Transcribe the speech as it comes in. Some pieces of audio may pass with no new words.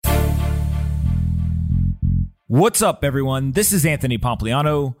What's up, everyone? This is Anthony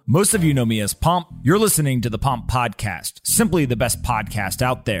Pompliano. Most of you know me as Pomp. You're listening to the Pomp Podcast, simply the best podcast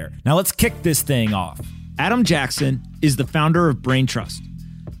out there. Now let's kick this thing off. Adam Jackson is the founder of BrainTrust.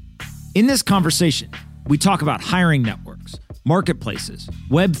 In this conversation, we talk about hiring networks, marketplaces,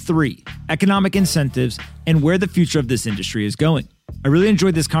 Web3, economic incentives, and where the future of this industry is going. I really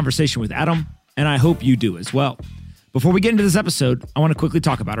enjoyed this conversation with Adam, and I hope you do as well. Before we get into this episode, I want to quickly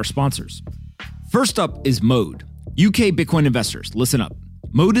talk about our sponsors. First up is Mode. UK Bitcoin investors, listen up.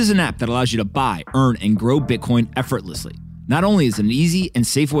 Mode is an app that allows you to buy, earn, and grow Bitcoin effortlessly. Not only is it an easy and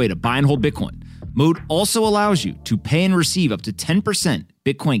safe way to buy and hold Bitcoin, Mode also allows you to pay and receive up to 10%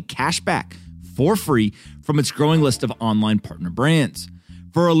 Bitcoin cash back for free from its growing list of online partner brands.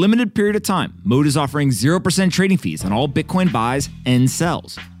 For a limited period of time, Mode is offering 0% trading fees on all Bitcoin buys and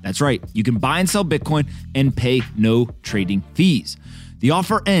sells. That's right, you can buy and sell Bitcoin and pay no trading fees. The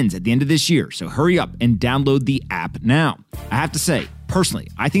offer ends at the end of this year, so hurry up and download the app now. I have to say, personally,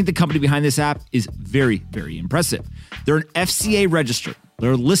 I think the company behind this app is very, very impressive. They're an FCA registered.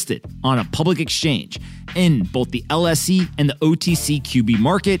 They're listed on a public exchange in both the LSE and the OTCQB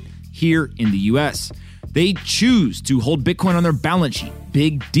market here in the US. They choose to hold Bitcoin on their balance sheet.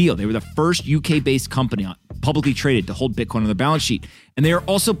 Big deal. They were the first UK-based company publicly traded to hold Bitcoin on their balance sheet. And they are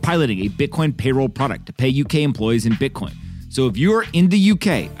also piloting a Bitcoin payroll product to pay UK employees in Bitcoin. So if you're in the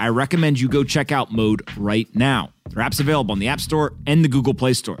UK, I recommend you go check out Mode right now. Their app's available on the App Store and the Google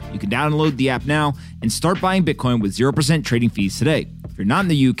Play Store. You can download the app now and start buying Bitcoin with 0% trading fees today. If you're not in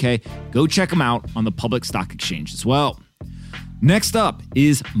the UK, go check them out on the public stock exchange as well. Next up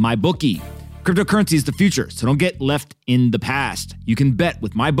is MyBookie. Cryptocurrency is the future, so don't get left in the past. You can bet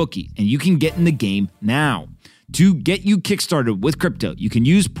with MyBookie, and you can get in the game now. To get you kickstarted with crypto, you can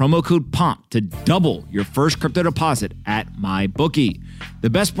use promo code POMP to double your first crypto deposit at MyBookie. The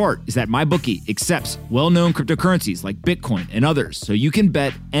best part is that MyBookie accepts well-known cryptocurrencies like Bitcoin and others, so you can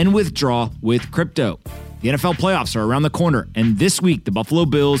bet and withdraw with crypto. The NFL playoffs are around the corner, and this week, the Buffalo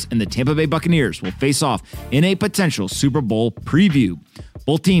Bills and the Tampa Bay Buccaneers will face off in a potential Super Bowl preview.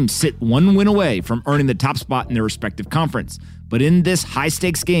 Both teams sit one win away from earning the top spot in their respective conference. But in this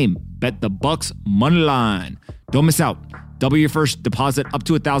high-stakes game, bet the Bucs money line. Don't miss out. Double your first deposit up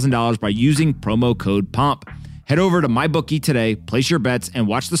to $1,000 by using promo code POMP. Head over to MyBookie today, place your bets, and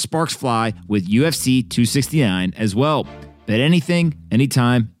watch the sparks fly with UFC 269 as well. Bet anything,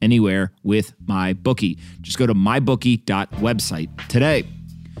 anytime, anywhere with MyBookie. Just go to mybookie.website today.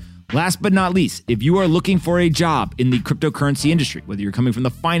 Last but not least, if you are looking for a job in the cryptocurrency industry, whether you're coming from the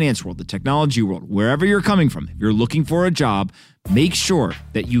finance world, the technology world, wherever you're coming from, if you're looking for a job, make sure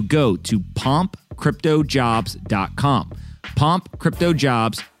that you go to pompcryptojobs.com.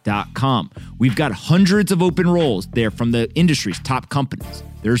 pompcryptojobs.com. We've got hundreds of open roles there from the industry's top companies.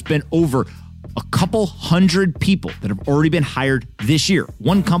 There's been over a couple hundred people that have already been hired this year.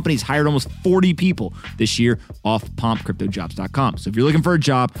 One company's hired almost 40 people this year off pompcryptojobs.com. So if you're looking for a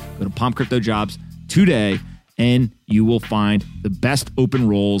job, go to pompcryptojobs today and you will find the best open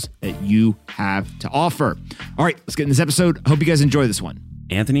roles that you have to offer. All right, let's get in this episode. I hope you guys enjoy this one.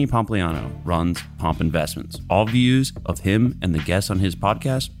 Anthony Pompliano runs Pomp Investments. All views of him and the guests on his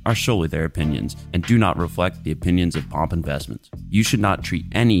podcast are solely their opinions and do not reflect the opinions of Pomp Investments. You should not treat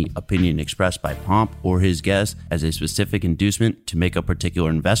any opinion expressed by Pomp or his guests as a specific inducement to make a particular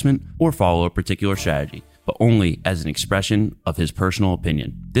investment or follow a particular strategy, but only as an expression of his personal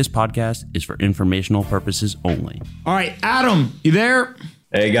opinion. This podcast is for informational purposes only. All right, Adam, you there?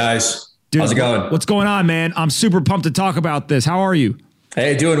 Hey, guys. Dude, how's it going? What's going on, man? I'm super pumped to talk about this. How are you?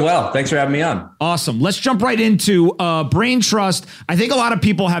 Hey, doing well. Thanks for having me on. Awesome. Let's jump right into BrainTrust. I think a lot of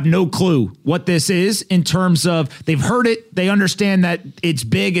people have no clue what this is in terms of they've heard it. They understand that it's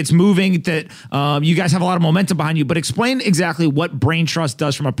big, it's moving, that you guys have a lot of momentum behind you. But explain exactly what BrainTrust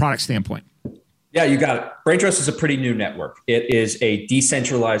does from a product standpoint. Yeah, you got it. BrainTrust is a pretty new network. It is a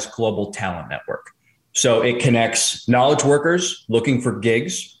decentralized global talent network. So it connects knowledge workers looking for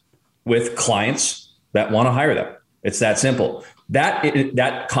gigs with clients that want to hire them. It's that simple.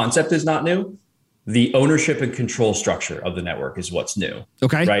 That concept is not new. The ownership and control structure of the network is what's new.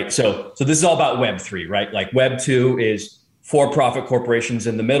 Okay. Right. So this is all about Web3, right? Like Web2 is for-profit corporations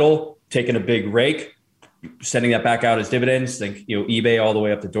in the middle, taking a big rake, sending that back out as dividends. Think, eBay all the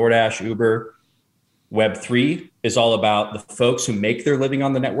way up to DoorDash, Uber. Web3 is all about the folks who make their living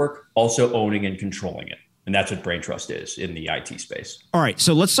on the network also owning and controlling it. And that's what Braintrust is in the IT space. All right.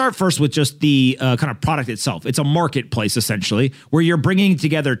 So let's start first with just the kind of product itself. It's a marketplace, essentially, where you're bringing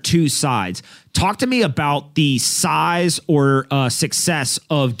together two sides. Talk to me about the size or success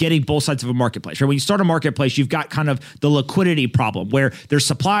of getting both sides of a marketplace. Right? When you start a marketplace, you've got kind of the liquidity problem where there's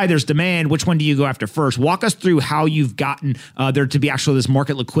supply, there's demand. Which one do you go after first? Walk us through how you've gotten there to be actually this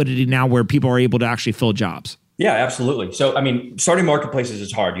market liquidity now where people are able to actually fill jobs. Yeah, absolutely. So, I mean, starting marketplaces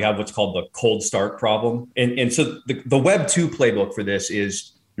is hard. You have what's called the cold start problem. And so the Web 2 playbook for this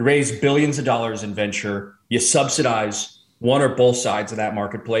is you raise billions of dollars in venture, you subsidize one or both sides of that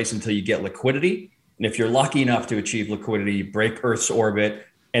marketplace until you get liquidity. And if you're lucky enough to achieve liquidity, you break Earth's orbit,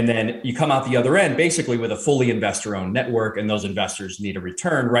 and then you come out the other end basically with a fully investor-owned network, and those investors need a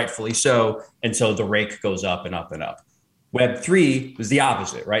return, rightfully so. And so the rake goes up and up and up. Web 3 was the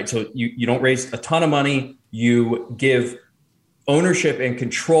opposite, right? So you don't raise a ton of money. You give ownership and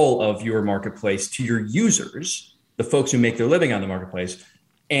control of your marketplace to your users, the folks who make their living on the marketplace.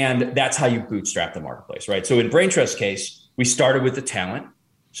 And that's how you bootstrap the marketplace, right? So in Braintrust's case, we started with the talent.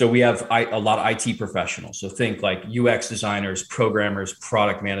 So we have a lot of IT professionals. So think like UX designers, programmers,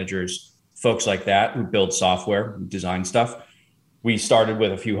 product managers, folks like that who build software, who design stuff. We started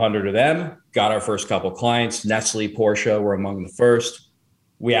with a few hundred of them, got our first couple clients. Nestle, Porsche were among the first.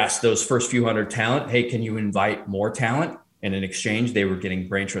 We asked those first few hundred talent, hey, can you invite more talent? And in exchange, they were getting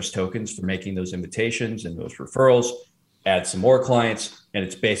Braintrust tokens for making those invitations and those referrals, add some more clients. And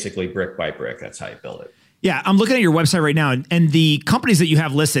it's basically brick by brick. That's how you build it. Yeah, I'm looking at your website right now, and the companies that you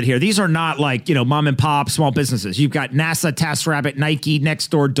have listed here, these are not like, mom and pop small businesses. You've got NASA, TaskRabbit, Nike,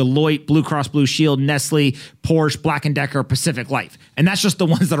 Nextdoor, Deloitte, Blue Cross Blue Shield, Nestle, Porsche, Black & Decker, Pacific Life. And that's just the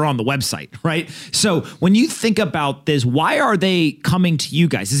ones that are on the website, right? So when you think about this, why are they coming to you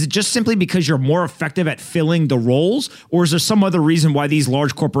guys? Is it just simply because you're more effective at filling the roles, or is there some other reason why these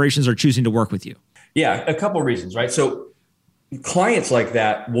large corporations are choosing to work with you? Yeah, a couple of reasons, right? So clients like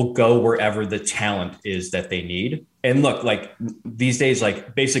that will go wherever the talent is that they need. And look, like these days,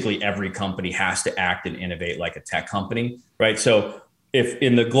 like basically every company has to act and innovate like a tech company, right? So if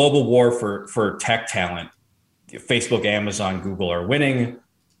in the global war for tech talent, Facebook, Amazon, Google are winning,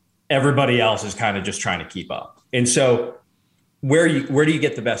 everybody else is kind of just trying to keep up. And so where do you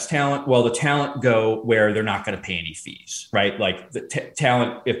get the best talent? Well, the talent go where they're not going to pay any fees, right? Like the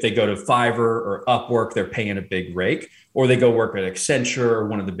talent, if they go to Fiverr or Upwork, they're paying a big rake, or they go work at Accenture or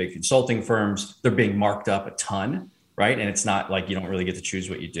one of the big consulting firms, they're being marked up a ton, right? And it's not like you don't really get to choose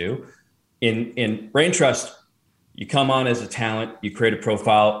what you do. In Braintrust, you come on as a talent, you create a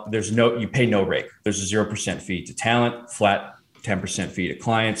profile, you pay no rake. There's a 0% fee to talent, flat 10% fee to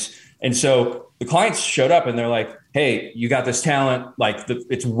clients. And so the clients showed up and they're like, hey, you got this talent, like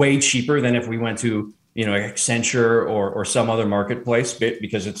it's way cheaper than if we went to, Accenture or some other marketplace,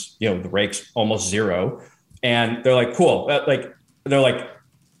 because it's, the rake's almost zero. And they're like, cool. They're like,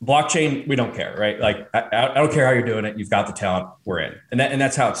 blockchain, we don't care, right? Like, I don't care how you're doing it. You've got the talent, we're in. And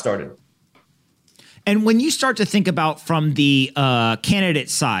that's how it started. And when you start to think about from the candidate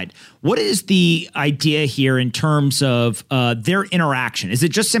side, what is the idea here in terms of their interaction? Is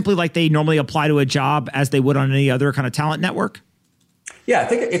it just simply like they normally apply to a job as they would on any other kind of talent network? Yeah, I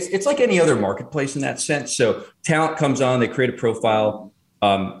think it's like any other marketplace in that sense. So talent comes on, they create a profile.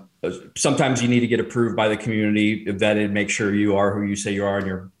 Sometimes you need to get approved by the community, vetted, make sure you are who you say you are and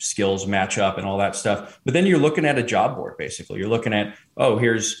your skills match up and all that stuff. But then you're looking at a job board, basically. You're looking at,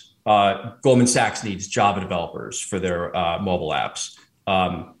 here's Goldman Sachs needs Java developers for their mobile apps.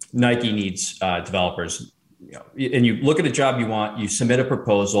 Nike needs developers. And you look at a job you want, you submit a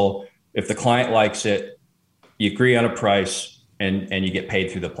proposal. If the client likes it, you agree on a price, and you get paid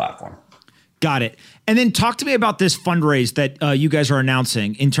through the platform. Got it. And then talk to me about this fundraise that you guys are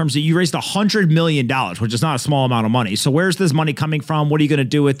announcing in terms of you raised $100 million, which is not a small amount of money. So where's this money coming from? What are you going to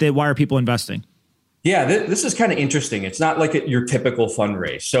do with it? Why are people investing? Yeah, this is kind of interesting. It's not like your typical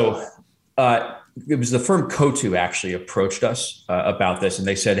fundraise. So it was the firm Coatue actually approached us about this. And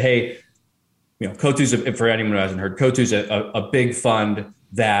they said, hey, Coatue's, for anyone who hasn't heard, Coatue's a big fund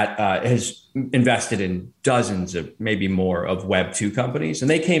that has invested in dozens of maybe more of Web 2 companies. And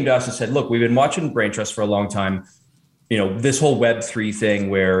they came to us and said, look, we've been watching Braintrust for a long time. This whole Web 3 thing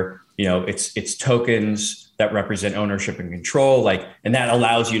where, it's tokens that represent ownership and control, and that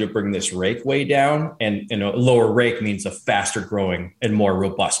allows you to bring this rake way down. And a lower rake means a faster growing and more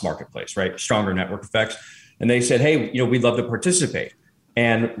robust marketplace, right? Stronger network effects. And they said, hey, we'd love to participate.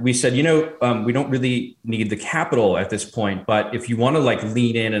 And we said, we don't really need the capital at this point, but if you want to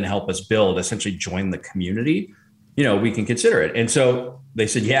lean in and help us build, essentially join the community, we can consider it. And so they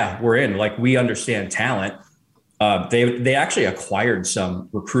said, yeah, we're in. We understand talent. they actually acquired some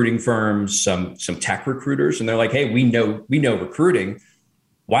recruiting firms, some tech recruiters, and they're like, hey, we know recruiting.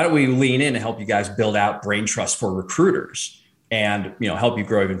 Why don't we lean in and help you guys build out brain trust for recruiters and help you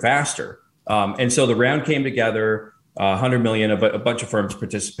grow even faster? And so the round came together, 100 million, a bunch of firms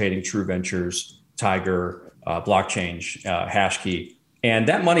participating: True Ventures, Tiger, Blockchain, Hashkey, and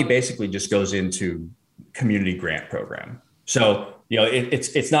that money basically just goes into community grant program. So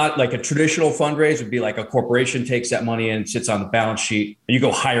it's not like a traditional fundraise. Would be like a corporation takes that money and sits on the balance sheet, and you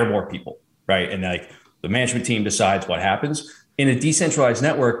go hire more people, right? And like the management team decides what happens. In a decentralized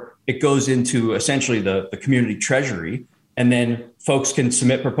network, it goes into essentially the community treasury, and then folks can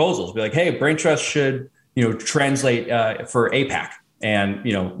submit proposals. Be like, hey, Brain Trust should translate for APAC and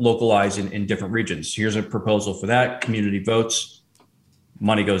localize in different regions. Here's a proposal for that. Community votes,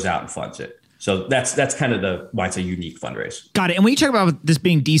 money goes out and funds it. So that's kind of why it's a unique fundraise. Got it. And when you talk about this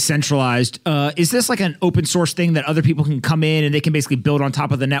being decentralized, is this like an open source thing that other people can come in and they can basically build on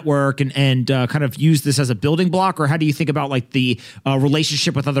top of the network and kind of use this as a building block? Or how do you think about like the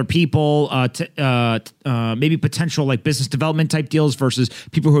relationship with other people, maybe potential like business development type deals versus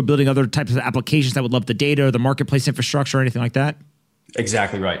people who are building other types of applications that would love the data or the marketplace infrastructure or anything like that?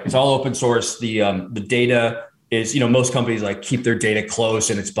 Exactly right. It's all open source. The data is, most companies like keep their data close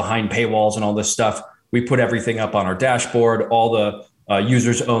and it's behind paywalls and all this stuff. We put everything up on our dashboard. All the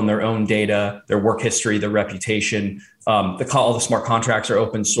users own their own data, their work history, their reputation. All the smart contracts are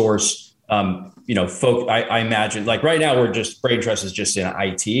open source. I imagine like right now Brain Trust is just in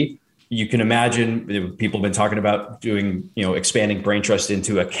IT. You can imagine people have been talking about doing, expanding Brain Trust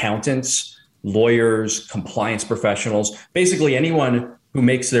into accountants, lawyers, compliance professionals, basically anyone who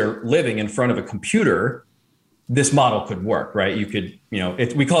makes their living in front of a computer. This model could work, right? You could,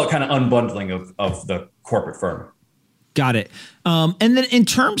 we call it kind of unbundling of the corporate firm. Got it. And then in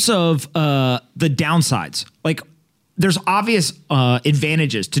terms of the downsides, like there's obvious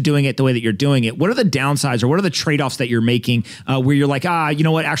advantages to doing it the way that you're doing it. What are the downsides or what are the trade-offs that you're making where you're like, you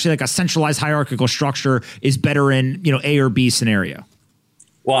know what, actually like a centralized hierarchical structure is better in, A or B scenario?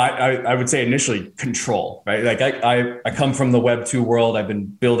 Well, I would say initially control, right? Like I come from the Web 2 world. I've been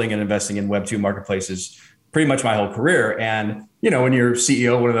building and investing in Web 2 marketplaces pretty much my whole career. And, when you're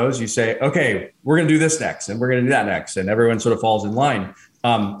CEO of one of those, you say, okay, we're going to do this next and we're going to do that next. And everyone sort of falls in line.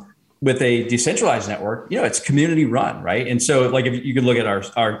 With a decentralized network, it's community run, right? And so like if you could look at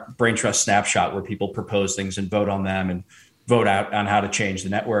our Brain Trust snapshot where people propose things and vote on them and vote out on how to change the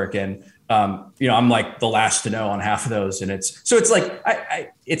network. And, I'm like the last to know on half of those. And it's like, I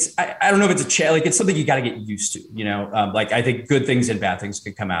don't know if it's a challenge, like it's something you got to get used to, like I think good things and bad things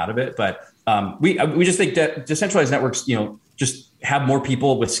can come out of it. But we just think that decentralized networks, just have more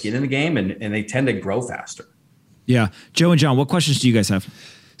people with skin in the game and they tend to grow faster. Yeah. Joe and John, what questions do you guys have?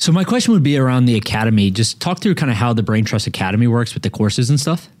 So my question would be around the academy. Just talk through kind of how the Brain Trust Academy works with the courses and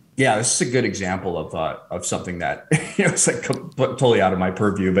stuff. Yeah, this is a good example of something that it's like totally out of my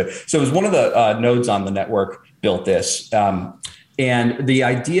purview. But so it was one of the nodes on the network built this, and the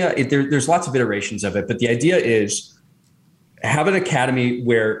idea there's lots of iterations of it, but the idea is have an academy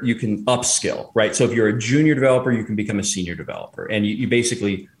where you can upskill, right? So if you're a junior developer, you can become a senior developer, and you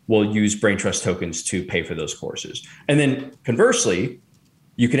basically will use Brain Trust tokens to pay for those courses. And then conversely,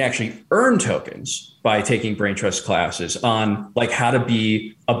 you can actually earn tokens by taking Brain Trust classes on like how to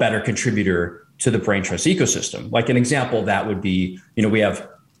be a better contributor to the Brain Trust ecosystem. Like an example of that would be, we have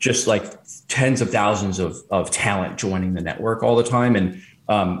just like tens of thousands of talent joining the network all the time. And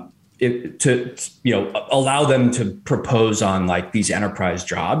allow them to propose on like these enterprise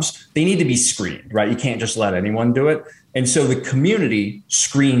jobs, they need to be screened, right? You can't just let anyone do it. And so the community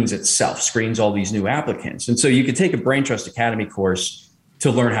screens all these new applicants. And so you could take a Brain Trust Academy course to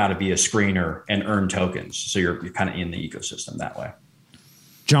learn how to be a screener and earn tokens. So you're kind of in the ecosystem that way.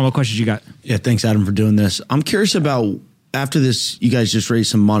 John, what questions you got? Yeah, thanks, Adam, for doing this. I'm curious about, after this, you guys just raised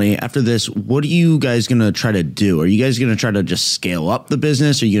some money. After this, what are you guys going to try to do? Are you guys going to try to just scale up the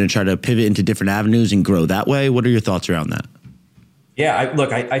business? Are you going to try to pivot into different avenues and grow that way? What are your thoughts around that? Yeah,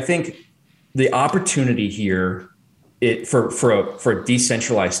 I think the opportunity here for a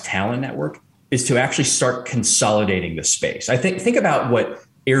decentralized talent network is to actually start consolidating the space. I think about what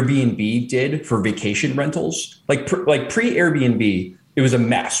Airbnb did for vacation rentals. Like pre-Airbnb, it was a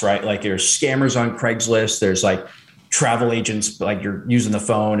mess, right? Like there's scammers on Craigslist. There's like travel agents, like you're using the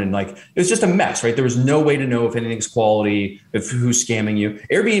phone, and like it was just a mess, right? There was no way to know if anything's quality, if who's scamming you.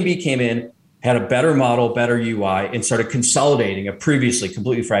 Airbnb came in, had a better model, better UI, and started consolidating a previously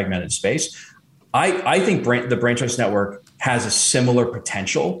completely fragmented space. I think the Brain Trust Network has a similar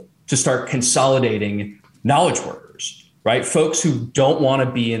potential to start consolidating knowledge workers. right? Folks who don't want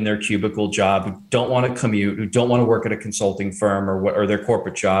to be in their cubicle job, who don't want to commute, who don't want to work at a consulting firm or their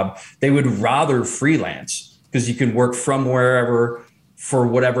corporate job. They would rather freelance because you can work from wherever for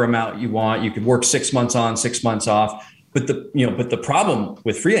whatever amount you want. You could work 6 months on, 6 months off. But the problem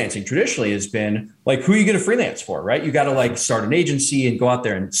with freelancing traditionally has been like, who are you going to freelance for, right? You got to like start an agency and go out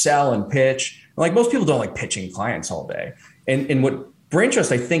there and sell and pitch. Like most people don't like pitching clients all day. And what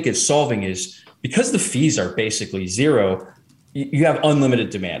BrainTrust, I think, is solving is because the fees are basically zero, you have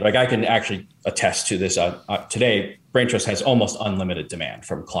unlimited demand. Like I can actually attest to this today. BrainTrust has almost unlimited demand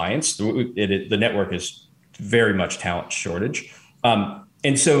from clients. The network is very much talent shortage.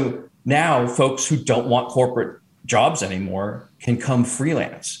 And so now folks who don't want corporate jobs anymore can come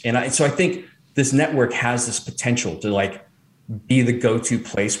freelance. And so I think this network has this potential to like be the go-to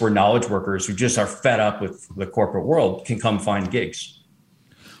place where knowledge workers who just are fed up with the corporate world can come find gigs.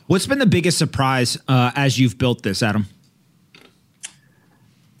 What's been the biggest surprise as you've built this, Adam?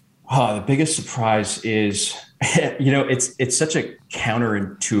 The biggest surprise is, it's such a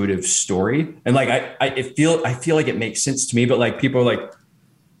counterintuitive story. And like, I feel like it makes sense to me, but like people are like,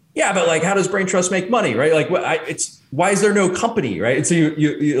 yeah, but like, how does BrainTrust make money? Right. Like why is there no company? Right. And so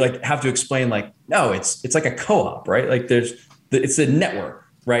you like have to explain like, no, it's like a co-op, right? Like it's a network,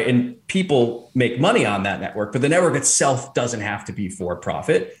 right? And people make money on that network, but the network itself doesn't have to be for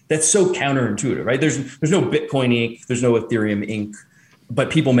profit. That's so counterintuitive, right? There's no Bitcoin Inc. There's no Ethereum Inc., but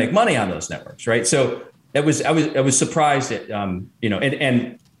people make money on those networks, right? So I was surprised at,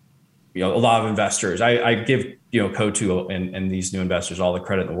 and a lot of investors, I give, Coatue and these new investors all the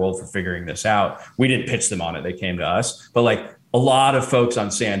credit in the world for figuring this out. We didn't pitch them on it. They came to us, but like a lot of folks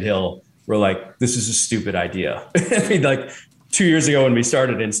on Sand Hill were like, this is a stupid idea. I mean, like 2 years ago when we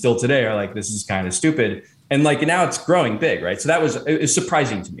started and still today are like, this is kind of stupid. And like, now it's growing big, right? So it was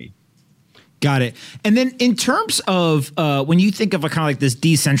surprising to me. Got it. And then in terms of when you think of a kind of like this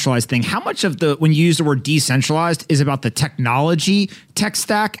decentralized thing, how much of when you use the word decentralized is about the technology tech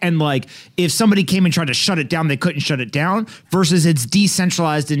stack? And like if somebody came and tried to shut it down, they couldn't shut it down versus it's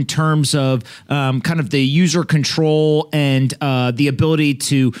decentralized in terms of kind of the user control and the ability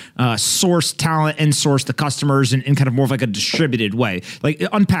to source talent and source the customers in kind of more of like a distributed way. Like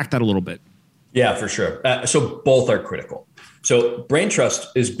unpack that a little bit. Yeah, for sure. So both are critical. So BrainTrust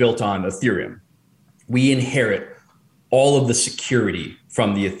is built on Ethereum. We inherit all of the security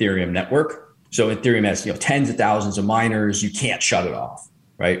from the Ethereum network. So Ethereum has tens of thousands of miners. You can't shut it off,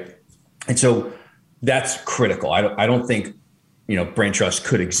 right? And so that's critical. I don't think BrainTrust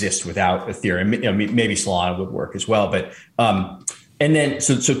could exist without Ethereum. Maybe Solana would work as well, but and then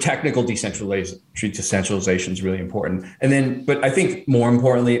so technical decentralization is really important. And then, but I think more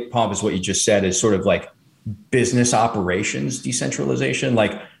importantly, Pomp, is what you just said is sort of like business operations decentralization.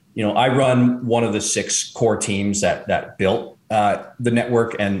 Like, I run one of the 6 core teams that built the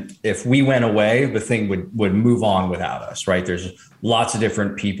network. And if we went away, the thing would move on without us, right? There's lots of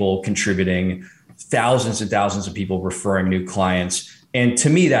different people contributing, thousands and thousands of people referring new clients. And to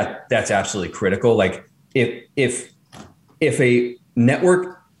me, that's absolutely critical. Like if a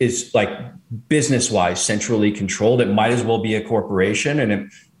network is like business-wise centrally controlled, it might as well be a corporation,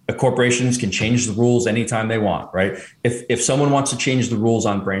 and corporations can change the rules anytime they want, right? If someone wants to change the rules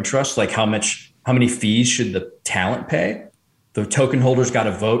on BrainTrust, like how many fees should the talent pay, the token holders got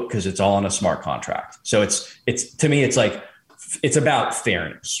to vote because it's all on a smart contract. So it's to me, it's like it's about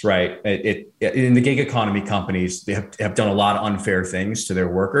fairness, right? In the gig economy, companies they have done a lot of unfair things to their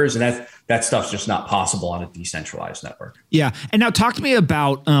workers, and that stuff's just not possible on a decentralized network. Yeah, and now talk to me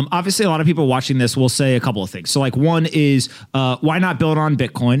about obviously a lot of people watching this will say a couple of things. So like one is why not build on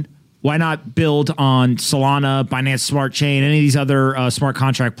Bitcoin? Why not build on Solana, Binance Smart Chain, any of these other smart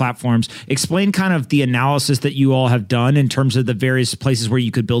contract platforms? Explain kind of the analysis that you all have done in terms of the various places where you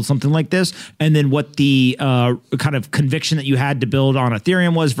could build something like this, and then what the kind of conviction that you had to build on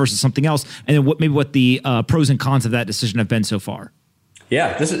Ethereum was versus something else, and then what the pros and cons of that decision have been so far.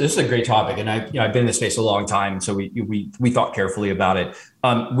 Yeah, this is a great topic, and I've been in this space a long time, so we thought carefully about it.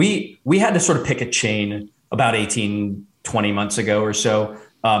 We had to sort of pick a chain about 18, 20 months ago or so.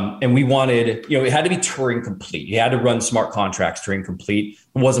 And we wanted, it had to be Turing complete. You had to run smart contracts Turing complete.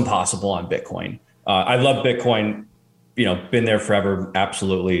 It wasn't possible on Bitcoin. I love Bitcoin, been there forever.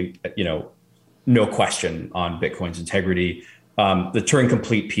 Absolutely, no question on Bitcoin's integrity. The Turing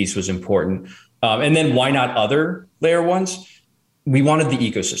complete piece was important. And then why not other layer ones? We wanted the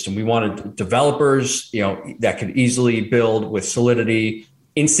ecosystem. We wanted developers, that could easily build with Solidity,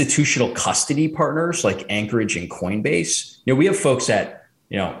 institutional custody partners like Anchorage and Coinbase. We have folks that,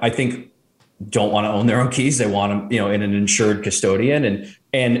 I think don't want to own their own keys. They want them, in an insured custodian.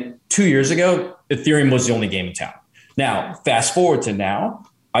 And 2 years ago, Ethereum was the only game in town. Now, fast forward to now,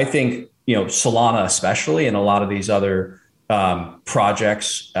 I think, Solana especially, and a lot of these other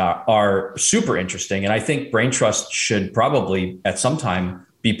projects are super interesting. And I think Brain Trust should probably at some time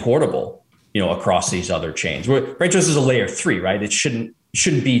be portable, across these other chains. Brain Trust is a layer 3, right? It shouldn't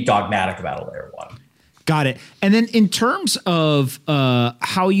be dogmatic about a layer 1. Got it. And then in terms of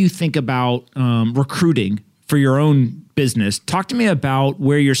how you think about recruiting for your own business, talk to me about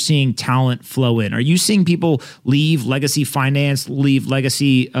where you're seeing talent flow in. Are you seeing people leave legacy finance, leave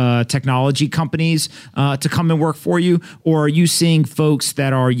legacy technology companies to come and work for you? Or are you seeing folks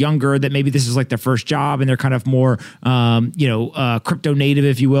that are younger that maybe this is like their first job and they're kind of more, crypto native,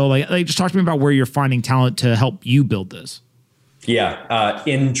 if you will? Like just talk to me about where you're finding talent to help you build this. Yeah,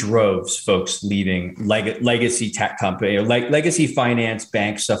 in droves, folks leaving legacy tech company or legacy finance,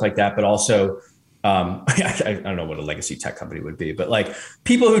 banks, stuff like that, but also I don't know what a legacy tech company would be, but like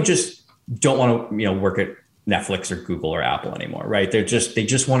people who just don't want to, work at Netflix or Google or Apple anymore, right? They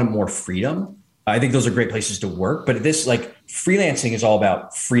just want more freedom. I think those are great places to work, but this like freelancing is all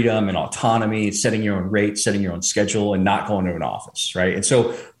about freedom and autonomy, setting your own rate, setting your own schedule, and not going to an office, right? And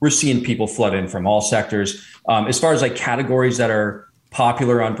so we're seeing people flood in from all sectors. As far as like categories that are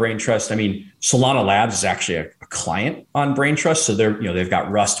popular on Brain Trust, I mean, Solana Labs is actually a client on Brain Trust. So they've got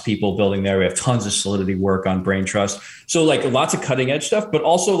Rust people building there. We have tons of Solidity work on Brain Trust. So like lots of cutting edge stuff, but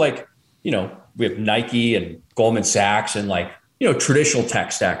also like, we have Nike and Goldman Sachs and like, traditional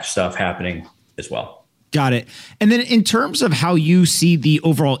tech stack stuff happening as well. Got it. And then in terms of how you see the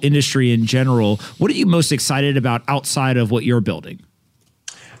overall industry in general, what are you most excited about outside of what you're building?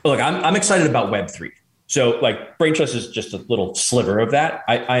 Look, I'm excited about Web3. So like Brain Trust is just a little sliver of that.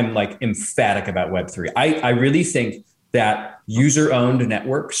 I'm like emphatic about Web3. I really think that user-owned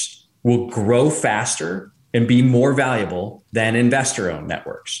networks will grow faster and be more valuable than investor-owned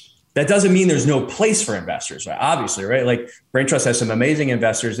networks. That doesn't mean there's no place for investors, right? Obviously, right? Like Brain Trust has some amazing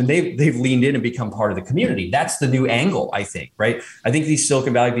investors and they've leaned in and become part of the community. That's the new angle, I think, right? I think these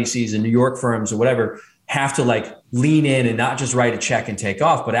Silicon Valley VCs and New York firms or whatever have to like lean in and not just write a check and take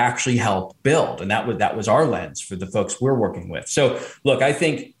off, but actually help build. And that was our lens for the folks we're working with. So look, I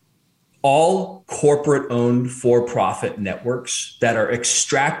think all corporate owned for-profit networks that are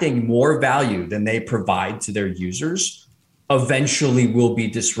extracting more value than they provide to their users eventually will be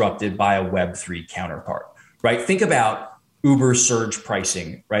disrupted by a Web3 counterpart, right? Think about Uber surge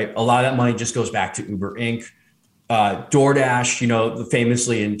pricing, right? A lot of that money just goes back to Uber Inc. DoorDash,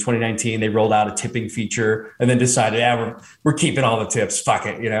 famously in 2019, they rolled out a tipping feature and then decided, we're keeping all the tips, fuck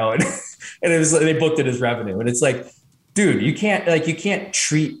it, and they booked it as revenue. And it's like, dude, you can't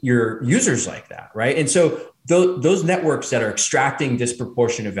treat your users like that, right? And so those networks that are extracting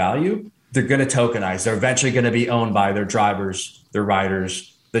disproportionate value, they're going to tokenize. They're eventually going to be owned by their drivers, their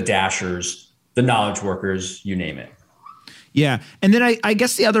riders, the dashers, the knowledge workers, you name it. Yeah. And then I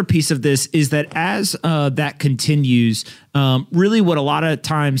guess the other piece of this is that as that continues, really what a lot of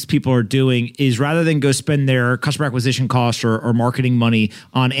times people are doing is rather than go spend their customer acquisition costs or marketing money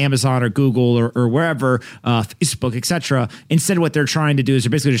on Amazon or Google or wherever, Facebook, et cetera, instead what they're trying to do is they're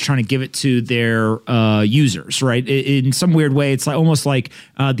basically just trying to give it to their users, right? In some weird way, it's like almost like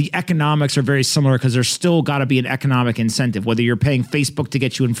the economics are very similar because there's still got to be an economic incentive, whether you're paying Facebook to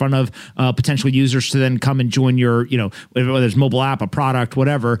get you in front of potential users to then come and join your, whether it's mobile app, a product,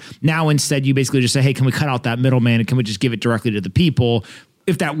 whatever. Now, instead, you basically just say, hey, can we cut out that middleman and can we just give it directly to the people?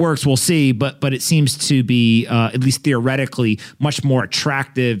 If that works, we'll see. But it seems to be, at least theoretically, much more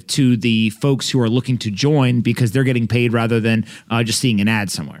attractive to the folks who are looking to join because they're getting paid rather than just seeing an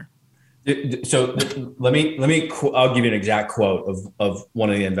ad somewhere. So I'll give you an exact quote of one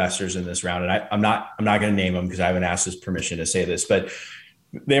of the investors in this round. And I'm not going to name them because I haven't asked his permission to say this, but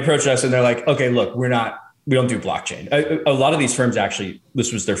they approached us and they're like, okay, look, we don't do blockchain. A lot of these firms actually,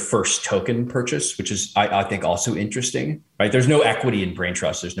 this was their first token purchase, which is, I think, also interesting, right? There's no equity in Brain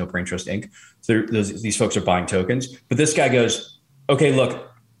Trust. There's no Brain Trust Inc. So these folks are buying tokens. But this guy goes, okay, look,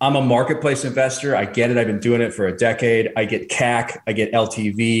 I'm a marketplace investor. I get it. I've been doing it for a decade. I get CAC. I get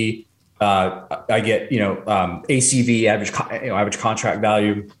LTV. I get, ACV, average contract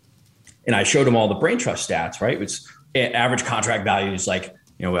value. And I showed him all the Brain Trust stats, right? It's average contract value is like,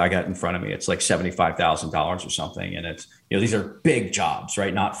 I got in front of me, it's like $75,000 or something. And it's, these are big jobs,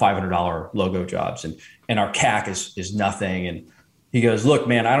 right? Not $500 logo jobs. And our CAC is nothing. And he goes, look,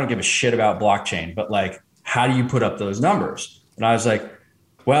 man, I don't give a shit about blockchain, but like, how do you put up those numbers? And I was like,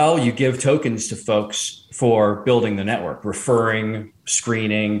 well, you give tokens to folks for building the network, referring,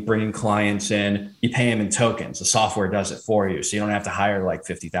 screening, bringing clients in, you pay them in tokens. The software does it for you. So you don't have to hire like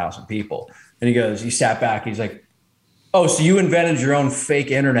 50,000 people. And he sat back, he's like, oh, so you invented your own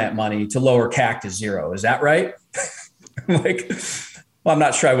fake internet money to lower CAC to zero. Is that right? Like, well, I'm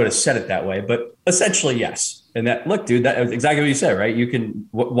not sure I would have said it that way, but essentially, yes. And that, look, dude, that's exactly what you said, right? You can,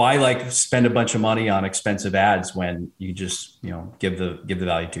 why like spend a bunch of money on expensive ads when you just, give the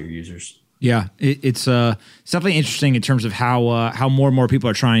value to your users. Yeah, it's definitely interesting in terms of how more and more people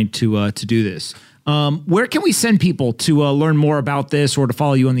are trying to do this. Where can we send people to learn more about this or to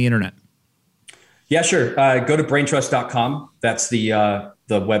follow you on the internet? Yeah, sure. Go to braintrust.com. That's the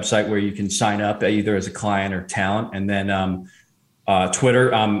website where you can sign up either as a client or talent. And then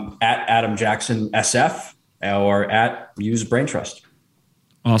Twitter, at Adam Jackson SF or at use Braintrust.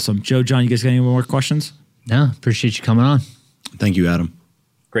 Awesome. Joe, John, you guys got any more questions? No, appreciate you coming on. Thank you, Adam.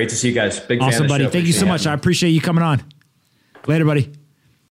 Great to see you guys. Big fan awesome, of the buddy. show. Thank you so much. I appreciate you coming on. Later, buddy.